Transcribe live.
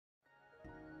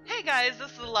Hey guys,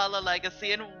 this is Lala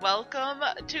Legacy and welcome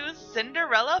to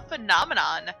Cinderella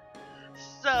Phenomenon.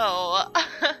 So,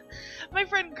 my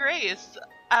friend Grace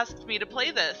asked me to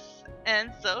play this,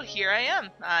 and so here I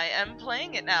am. I am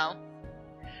playing it now.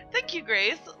 Thank you,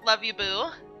 Grace. Love you,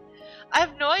 boo. I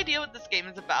have no idea what this game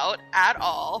is about at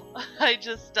all. I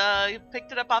just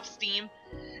picked it up off Steam,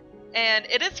 and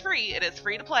it is free. It is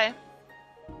free to play.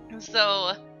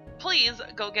 So, please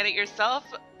go get it yourself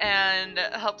and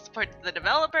help support the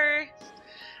developer.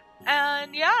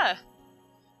 And yeah,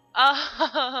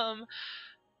 I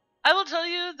will tell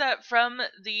you that from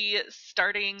the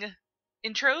starting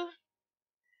intro,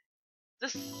 the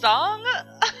song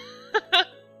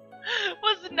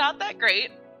was not that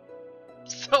great.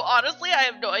 So honestly, I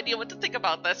have no idea what to think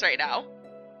about this right now.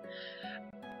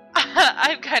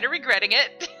 I'm kind of regretting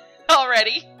it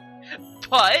already,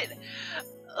 but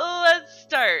let's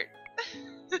start.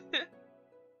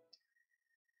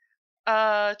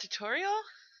 Tutorial?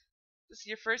 This is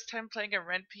your first time playing a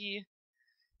RenP?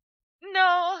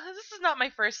 No, this is not my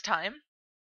first time.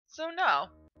 So no.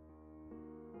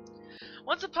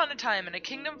 Once upon a time, in a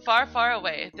kingdom far, far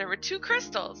away, there were two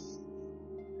crystals.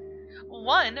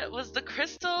 One was the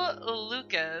crystal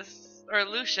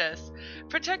Lucius,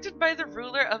 protected by the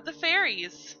ruler of the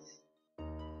fairies.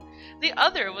 The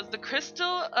other was the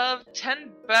crystal of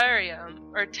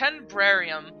Tenebrarium, or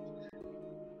Tenebrarium.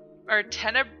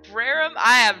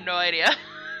 I have no idea.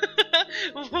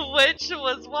 Which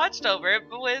was watched over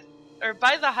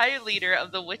by the high leader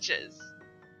of the witches.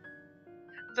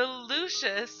 The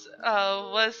Lucius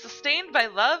was sustained by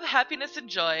love, happiness, and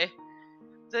joy.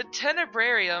 The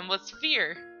Tenebrarium was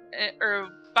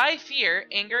by fear,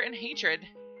 anger, and hatred.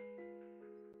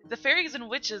 The fairies and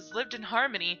witches lived in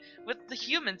harmony with the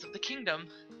humans of the kingdom.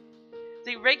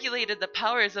 They regulated the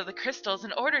powers of the crystals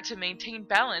in order to maintain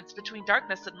balance between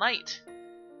darkness and light.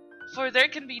 For there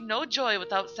can be no joy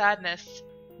without sadness,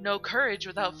 no courage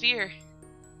without fear.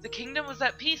 The kingdom was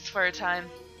at peace for a time.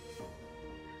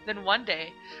 Then one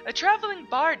day, a traveling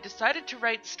bard decided to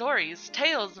write stories,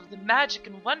 tales of the magic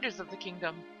and wonders of the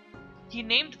kingdom. He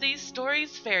named these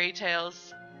stories fairy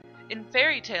tales. In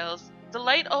fairy tales, the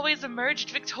light always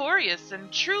emerged victorious,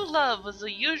 and true love was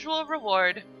the usual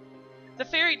reward. The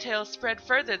fairy tale spread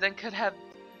further than could have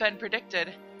been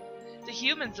predicted. The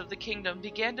humans of the kingdom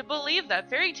began to believe that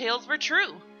fairy tales were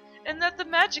true, and that the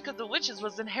magic of the witches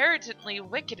was inherently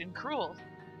wicked and cruel.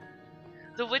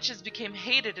 The witches became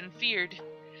hated and feared.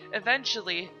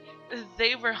 Eventually,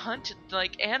 they were hunted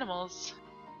like animals.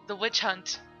 The witch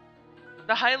hunt.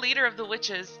 The high leader of the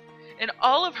witches, in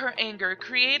all of her anger,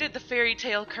 created the fairy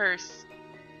tale curse.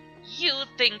 You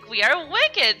think we are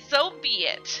wicked, so be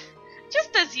it.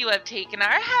 Just as you have taken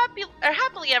our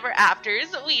happily ever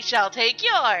afters, we shall take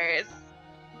yours.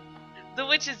 The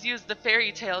witches used the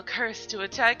fairy tale curse to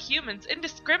attack humans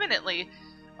indiscriminately,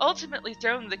 ultimately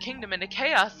throwing the kingdom into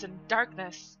chaos and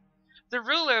darkness. The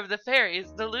ruler of the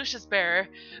fairies, the Lucius Bearer,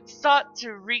 sought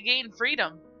to regain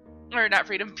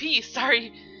peace,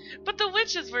 but the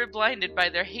witches were blinded by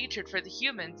their hatred for the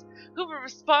humans, who were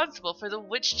responsible for the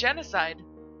witch genocide.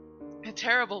 A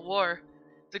terrible war,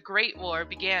 the Great War,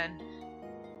 began.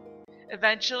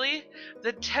 Eventually,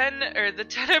 the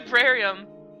Tenebrarium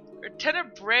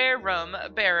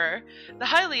bearer, the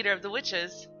high leader of the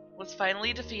witches, was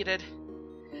finally defeated.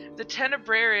 The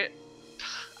Tenebrarium...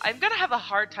 I'm gonna have a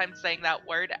hard time saying that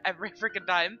word every freaking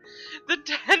time. The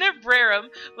Tenebrarium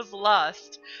was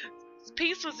lost.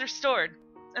 Peace was restored,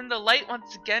 and the light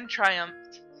once again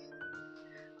triumphed.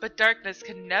 But darkness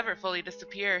can never fully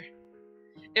disappear.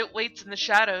 It waits in the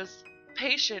shadows,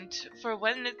 patient for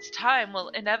when its time will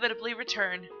inevitably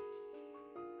return.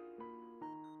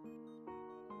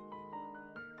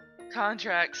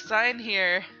 Contract, sign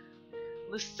here.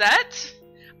 Lucette?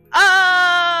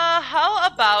 How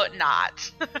about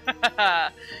not?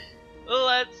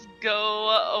 Let's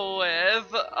go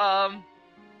with,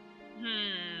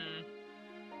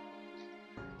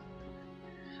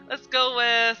 Let's go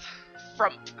with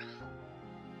Frump.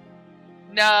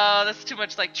 No, that's too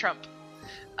much like Trump.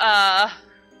 How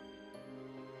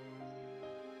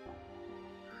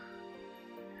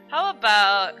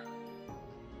about...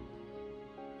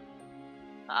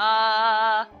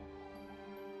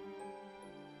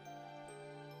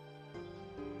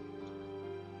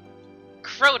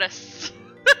 Crotus.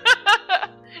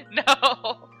 No.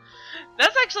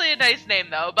 That's actually a nice name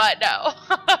though, but no.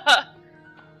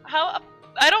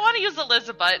 I don't want to use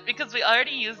Elizabeth because we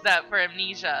already used that for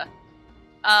Amnesia.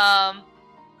 How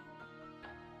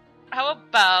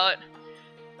about,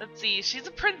 let's see, she's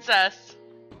a princess.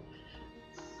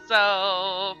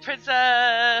 So,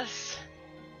 Princess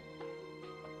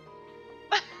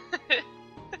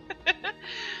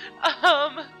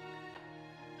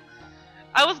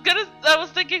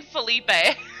thinking Felipe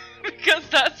because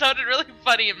that sounded really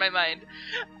funny in my mind.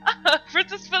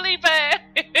 Princess Felipe.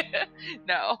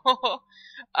 No.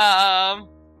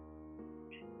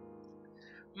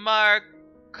 Marcorus.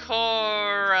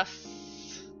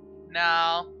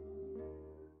 No.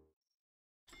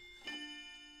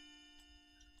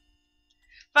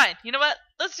 Fine. You know what?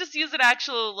 Let's just use an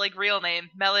actual, like, real name.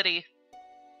 Melody.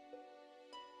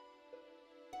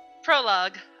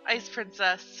 Prologue. Ice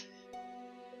Princess.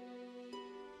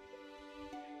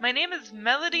 My name is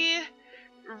Melody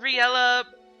Riella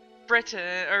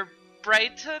Brighton,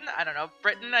 I don't know,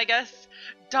 Britain, I guess,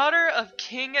 daughter of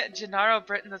King Gennaro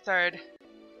Britain III.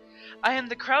 I am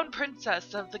the crown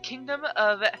princess of the kingdom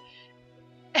of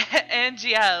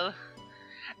Angiel.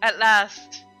 At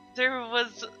last,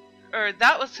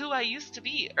 that was who I used to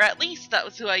be, or at least that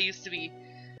was who I used to be.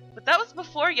 But that was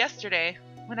before yesterday,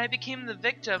 when I became the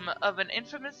victim of an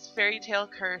infamous fairy tale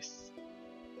curse.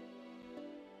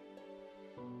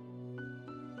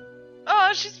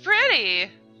 Oh, she's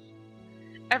pretty!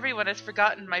 Everyone has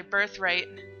forgotten my birthright.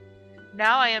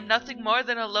 Now I am nothing more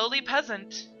than a lowly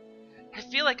peasant. I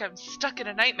feel like I'm stuck in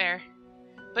a nightmare.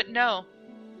 But no,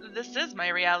 this is my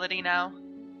reality now.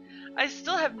 I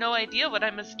still have no idea what I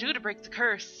must do to break the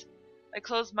curse. I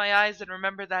close my eyes and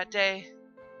remember that day.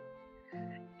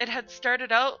 It had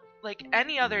started out like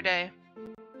any other day.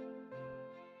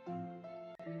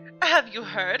 Have you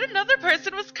heard? Another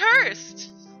person was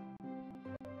cursed!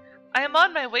 I am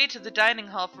on my way to the dining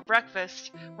hall for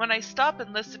breakfast when I stop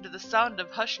and listen to the sound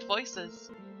of hushed voices.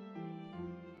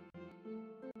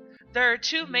 There are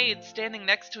two maids standing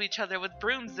next to each other with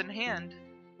brooms in hand.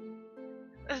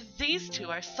 These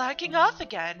two are slacking off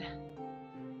again.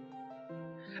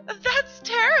 That's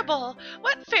terrible!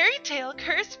 What fairy tale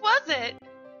curse was it?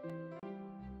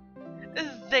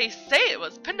 They say it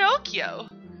was Pinocchio.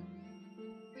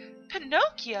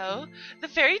 Pinocchio? The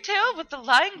fairy tale with the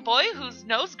lying boy whose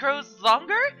nose grows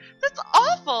longer? That's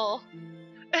awful!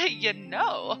 You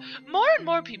know, more and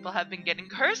more people have been getting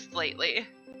cursed lately.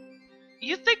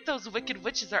 You think those wicked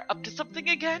witches are up to something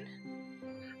again?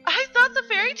 I thought the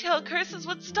fairy tale curses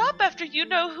would stop after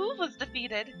you-know-who was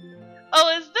defeated.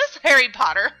 Oh, is this Harry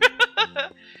Potter?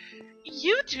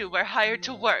 You two were hired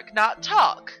to work, not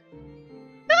talk.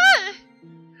 Ah!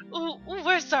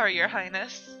 We're sorry, Your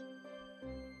Highness.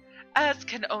 As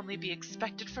can only be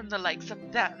expected from the likes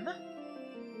of them.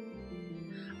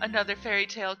 Another fairy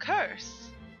tale curse.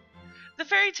 The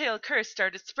fairy tale curse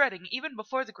started spreading even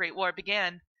before the Great War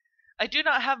began. I do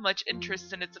not have much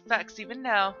interest in its effects even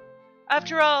now.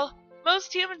 After all,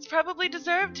 most humans probably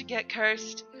deserve to get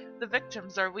cursed. The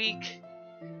victims are weak.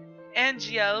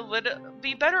 Angiel would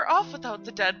be better off without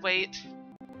the dead weight.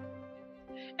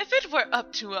 If it were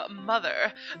up to a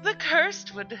mother, the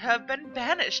cursed would have been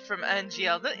banished from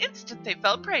Angiel the instant they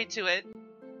fell prey to it.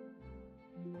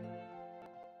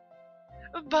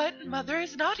 But Mother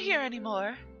is not here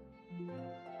anymore.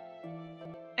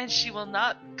 And she will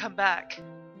not come back.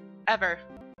 Ever.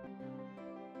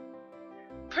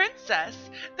 Princess,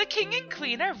 the King and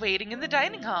Queen are waiting in the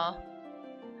dining hall.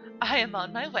 I am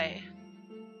on my way.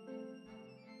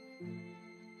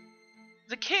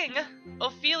 The King,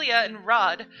 Ophelia, and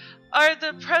Rod are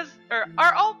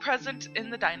all present in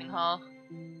the dining hall.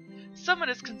 Someone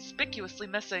is conspicuously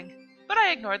missing, but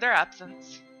I ignore their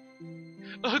absence.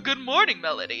 Good morning,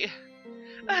 Melody.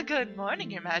 Good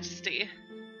morning, Your Majesty.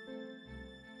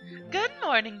 Good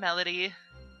morning, Melody.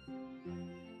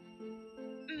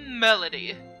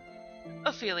 Melody.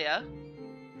 Ophelia.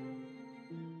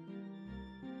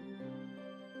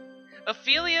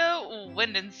 Ophelia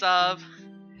Windensov.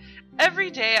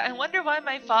 Every day I wonder why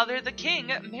my father, the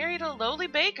king, married a lowly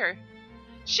baker.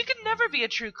 She could never be a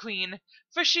true queen,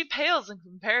 for she pales in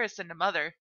comparison to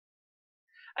Mother.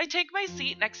 I take my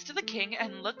seat next to the king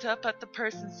and looked up at the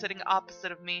person sitting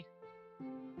opposite of me.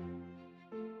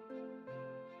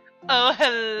 Oh,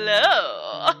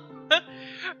 hello!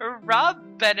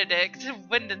 Rob Benedict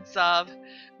Windensov,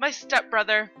 my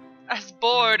stepbrother, as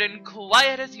bored and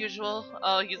quiet as usual.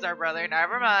 Oh, he's our brother,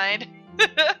 never mind.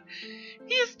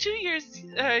 He is 2 years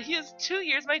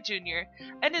my junior,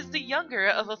 and is the younger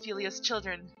of Ophelia's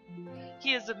children.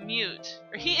 He is mute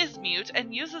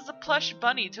and uses a plush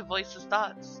bunny to voice his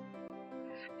thoughts.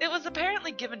 It was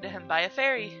apparently given to him by a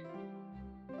fairy.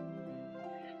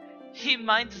 He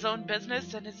minds his own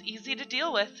business and is easy to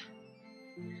deal with.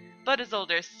 But his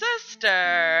older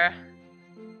sister...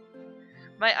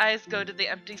 My eyes go to the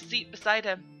empty seat beside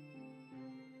him.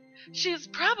 She is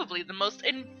probably the most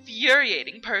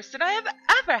infuriating person I have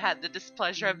ever had the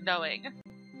displeasure of knowing.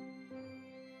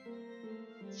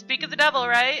 Speak of the devil,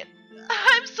 right?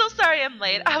 I'm so sorry I'm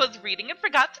late. I was reading and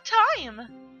forgot the time.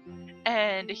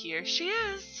 And here she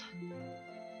is.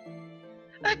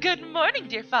 Good morning,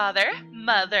 dear father,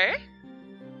 mother.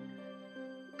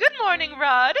 Good morning,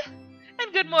 Rod.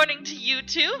 And good morning to you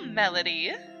too,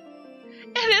 Melody.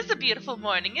 It is a beautiful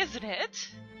morning, isn't it?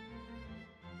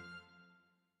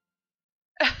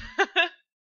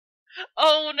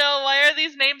 Oh no, why are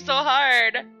these names so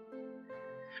hard?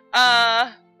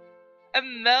 I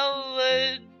don't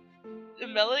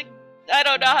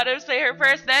know how to say her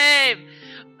first name.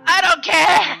 I don't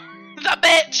care! The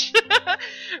bitch!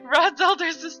 Rod's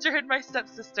elder sister and my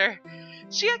stepsister.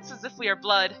 She acts as if we are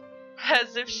blood.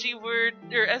 As if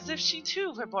she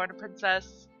too were born a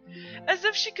princess. As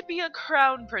if she could be a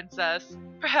crown princess.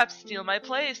 Perhaps steal my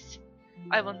place.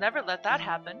 I will never let that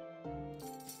happen.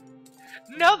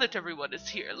 Now that everyone is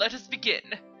here, let us begin.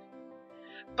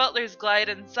 Butlers glide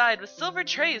inside with silver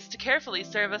trays to carefully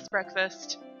serve us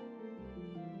breakfast.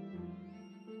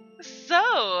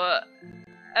 So,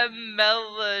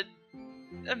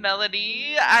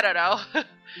 Melody, I don't know.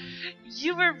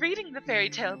 You were reading the fairy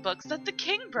tale books that the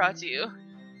king brought you.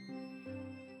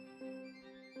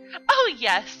 Oh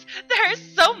yes, there are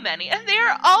so many, and they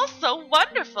are all so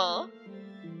wonderful.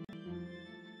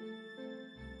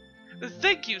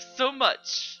 Thank you so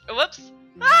much. Whoops.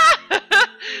 Ah!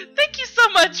 Thank you so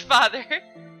much, Father.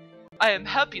 I am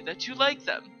happy that you like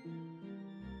them.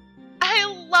 I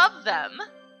love them.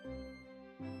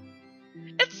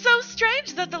 It's so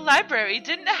strange that the library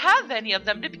didn't have any of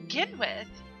them to begin with.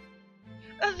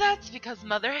 That's because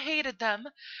Mother hated them.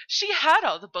 She had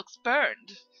all the books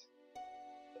burned.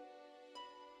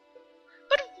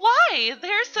 But why? They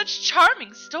are such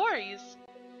charming stories.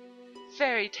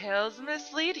 Fairy tales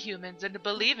mislead humans into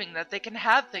believing that they can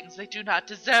have things they do not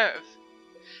deserve.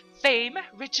 Fame,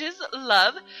 riches,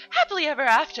 love, happily ever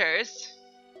afters.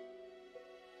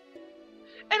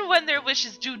 And when their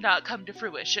wishes do not come to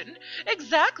fruition,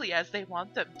 exactly as they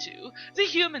want them to, the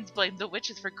humans blame the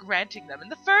witches for granting them in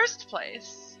the first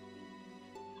place.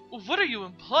 What are you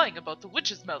implying about the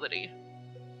witches, Melody?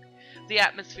 The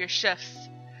atmosphere shifts,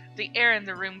 the air in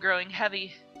the room growing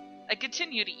heavy. I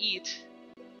continue to eat.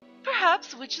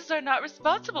 Perhaps witches are not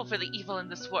responsible for the evil in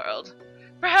this world.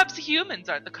 Perhaps humans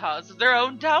are the cause of their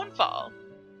own downfall.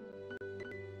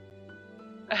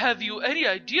 Have you any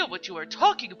idea what you are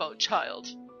talking about, child?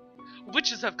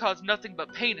 Witches have caused nothing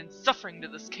but pain and suffering to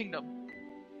this kingdom.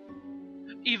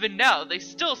 Even now, they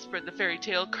still spread the fairy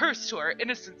tale curse to our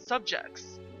innocent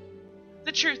subjects.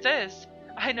 The truth is,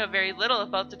 I know very little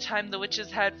about the time the witches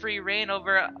had free reign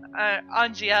over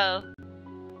Angiel.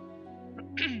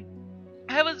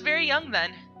 I was very young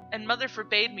then, and Mother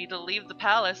forbade me to leave the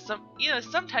palace,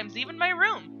 sometimes even my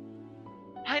room.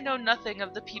 I know nothing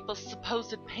of the people's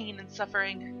supposed pain and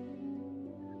suffering.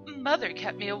 Mother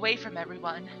kept me away from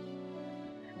everyone,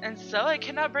 and so I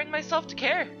cannot bring myself to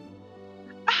care.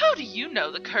 How do you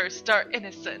know the cursed are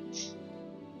innocent?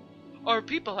 Our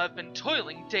people have been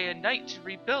toiling day and night to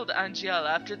rebuild Angiel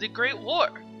after the Great War.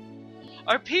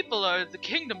 Our people are the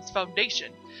kingdom's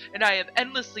foundation, and I am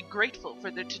endlessly grateful for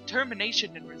their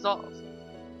determination and resolve.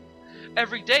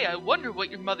 Every day I wonder what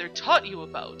your mother taught you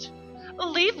about.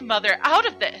 Leave Mother out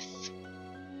of this!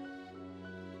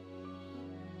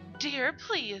 Dear,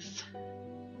 please.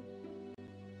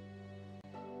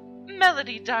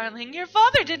 Melody, darling, your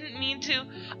father didn't mean to.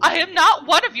 I am not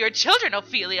one of your children,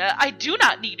 Ophelia. I do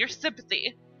not need your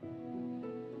sympathy.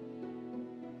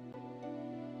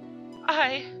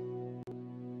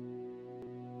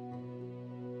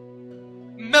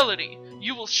 Melody,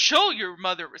 you will show your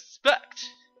mother respect.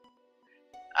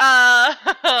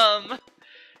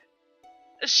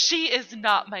 She is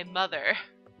not my mother.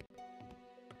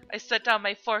 I set down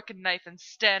my fork and knife and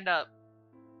stand up.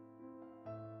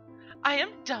 I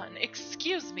am done.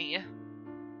 Excuse me.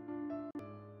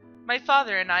 My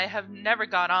father and I have never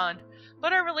got on,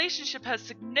 but our relationship has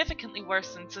significantly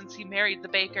worsened since he married the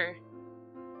baker.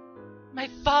 My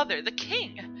father, the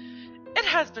king. It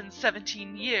has been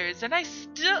 17 years, and I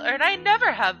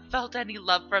never have felt any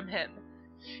love from him.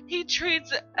 He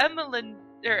treats I don't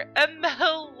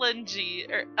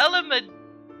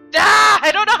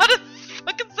know how to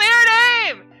fucking say her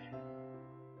name!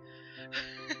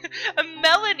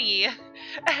 Melanie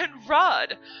and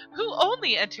Rod, who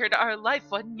only entered our life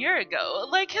 1 year ago,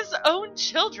 like his own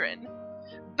children,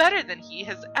 better than he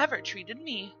has ever treated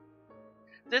me.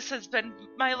 This has been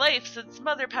my life since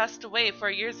Mother passed away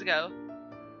 4 years ago.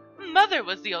 Mother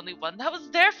was the only one that was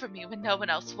there for me when no one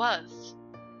else was.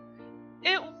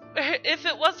 If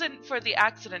it wasn't for the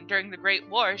accident during the Great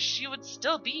War, she would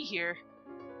still be here.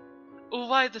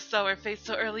 Why the sour face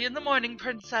so early in the morning,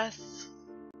 Princess?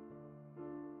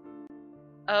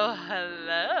 Oh,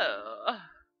 hello.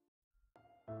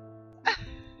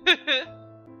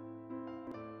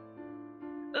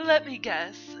 Let me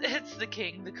guess, it's the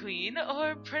king, the queen,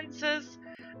 or Princess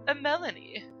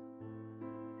Melanie?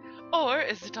 Or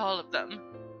is it all of them?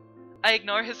 I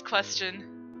ignore his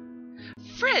question.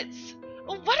 Fritz!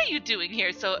 What are you doing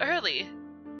here so early?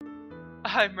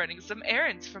 I'm running some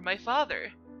errands for my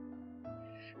father.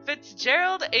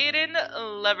 Fitzgerald Aidan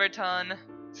Leverton,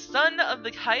 son of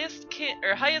the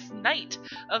highest knight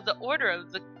of the Order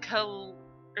of the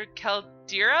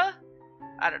Caldera?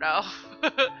 I don't know.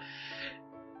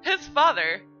 His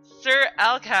father, Sir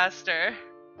Alcaster,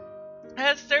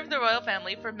 has served the royal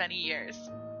family for many years.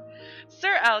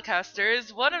 Sir Alcaster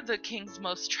is one of the king's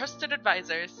most trusted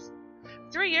advisors.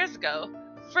 3 years ago,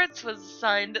 Fritz was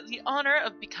assigned the honor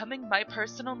of becoming my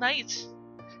personal knight.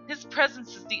 His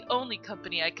presence is the only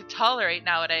company I could tolerate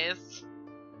nowadays.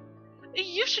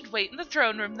 You should wait in the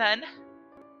throne room then.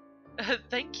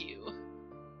 Thank you.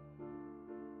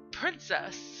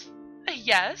 Princess.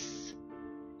 Yes?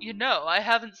 You know, I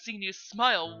haven't seen you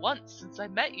smile once since I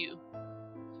met you.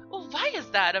 Why is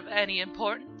that of any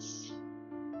importance?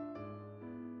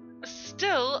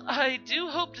 Still, I do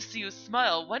hope to see you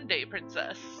smile one day,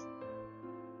 Princess.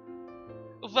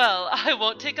 Well, I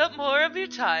won't take up more of your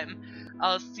time.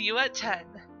 I'll see you at 10.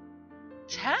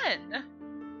 10?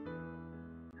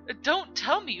 Don't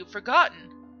tell me you've forgotten.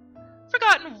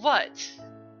 Forgotten what?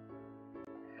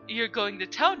 You're going to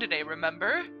town today,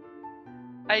 remember?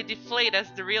 I deflate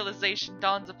as the realization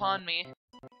dawns upon me.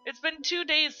 It's been 2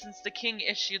 days since the king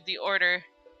issued the order.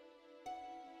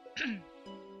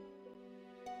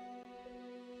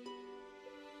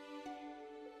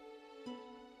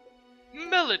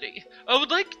 Melody, I would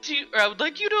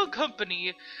like you to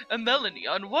accompany Melanie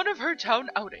on one of her town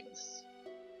outings.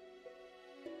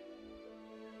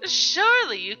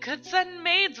 Surely you could send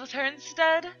maids with her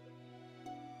instead.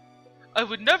 I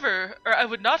would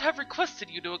not have requested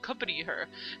you to accompany her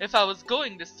if I was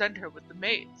going to send her with the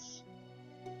maids.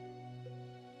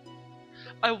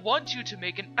 I want you to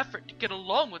make an effort to get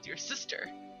along with your sister.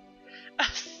 A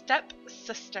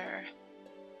step-sister.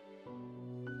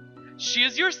 She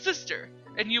is your sister,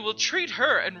 and you will treat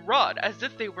her and Rod as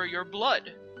if they were your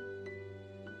blood.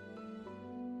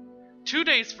 2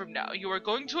 days from now, you are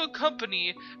going to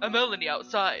accompany Melanie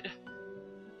outside.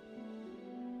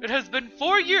 It has been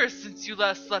 4 years since you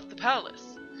last left the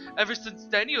palace. Ever since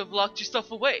then, you have locked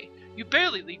yourself away. You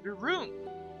barely leave your room.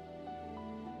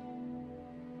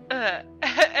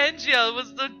 Angel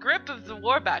was the grip of the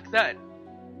war back then.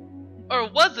 Or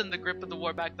was in the grip of the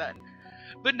war back then.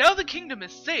 But now the kingdom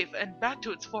is safe and back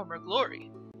to its former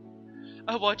glory.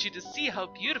 I want you to see how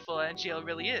beautiful Angel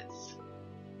really is.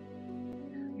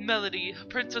 Melody, a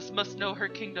princess must know her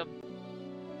kingdom.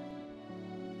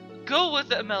 Go with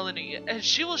Melanie, and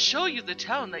she will show you the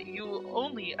town that you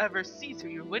only ever see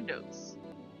through your windows.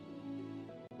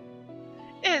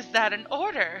 Is that an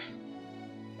order?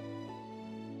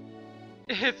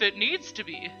 If it needs to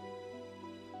be.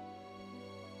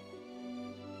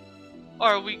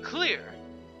 Are we clear?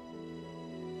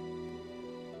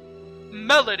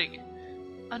 Melody!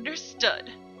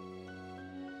 Understood.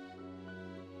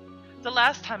 The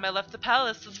last time I left the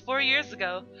palace was 4 years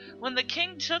ago, when the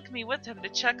king took me with him to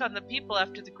check on the people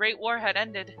after the Great War had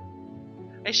ended.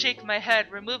 I shake my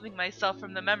head, removing myself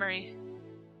from the memory.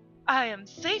 I am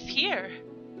safe here.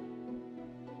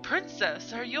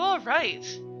 Princess, are you alright?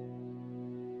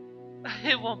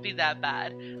 It won't be that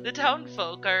bad. The town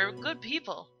folk are good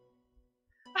people.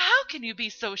 How can you be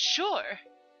so sure?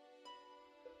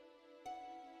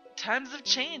 Times have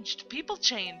changed. People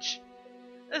change.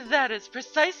 That is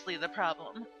precisely the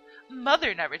problem.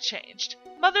 Mother never changed.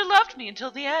 Mother loved me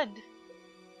until the end.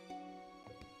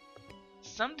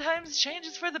 Sometimes change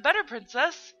is for the better,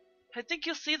 Princess. I think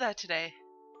you'll see that today.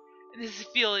 And if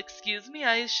you'll excuse me,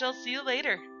 I shall see you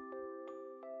later.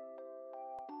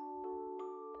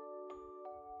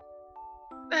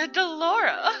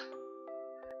 Delora!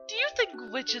 Do you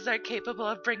think witches are capable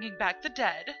of bringing back the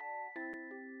dead?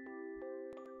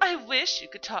 I wish you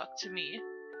could talk to me.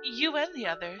 You and the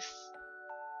others.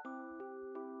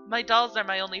 My dolls are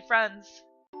my only friends.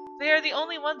 They are the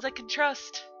only ones I can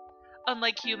trust.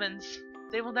 Unlike humans,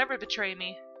 they will never betray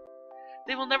me.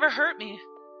 They will never hurt me.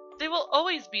 They will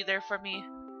always be there for me.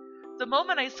 The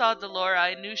moment I saw Delora,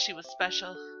 I knew she was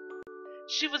special.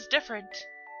 She was different.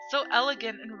 So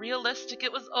elegant and realistic,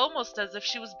 it was almost as if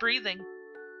she was breathing.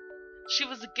 She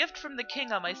was a gift from the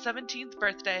king on my 17th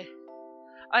birthday.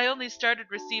 I only started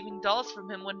receiving dolls from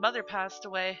him when Mother passed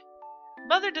away.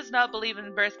 Mother does not believe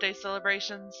in birthday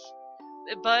celebrations.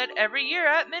 But every year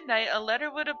at midnight, a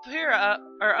letter would appear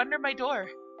under my door.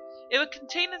 It would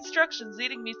contain instructions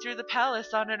leading me through the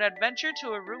palace on an adventure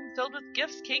to a room filled with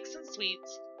gifts, cakes, and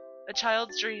sweets. A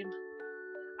child's dream.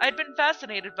 I had been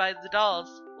fascinated by the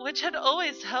dolls, which had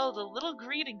always held a little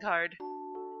greeting card.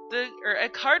 A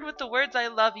card with the words "I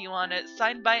love you" on it,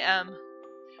 signed by M.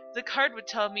 The card would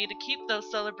tell me to keep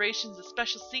those celebrations a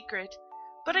special secret,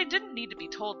 but I didn't need to be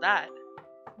told that.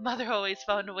 Mother always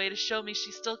found a way to show me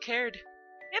she still cared,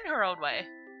 in her own way.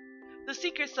 The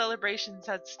secret celebrations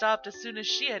had stopped as soon as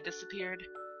she had disappeared.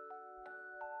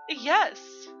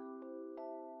 Yes.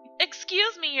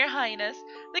 Excuse me, Your Highness.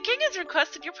 The king has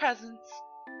requested your presence.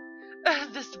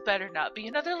 This better not be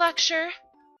another lecture.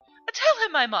 Tell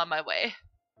him I'm on my way.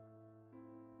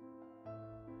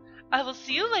 I will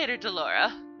see you later,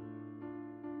 Delora.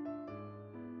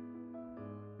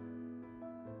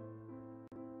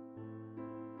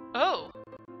 Oh.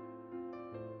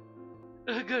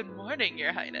 Good morning,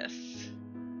 Your Highness.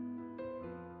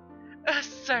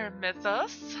 Sir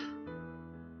Mythos?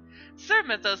 Sir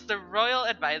Mythos, the royal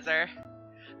advisor.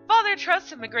 Father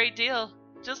trusts him a great deal,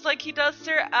 just like he does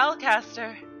Sir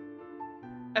Alcaster.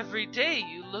 Every day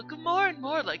you look more and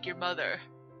more like your mother.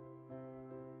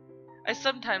 I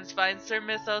sometimes find Sir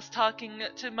Mythos talking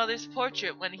to Mother's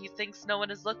portrait when he thinks no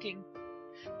one is looking.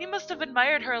 He must have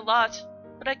admired her a lot,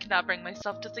 but I cannot bring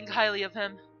myself to think highly of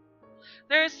him.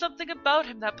 There is something about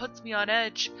him that puts me on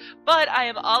edge. But I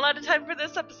am all out of time for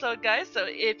this episode, guys, so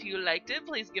if you liked it,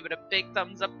 please give it a big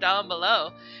thumbs up down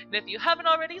below. And if you haven't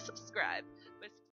already, subscribe.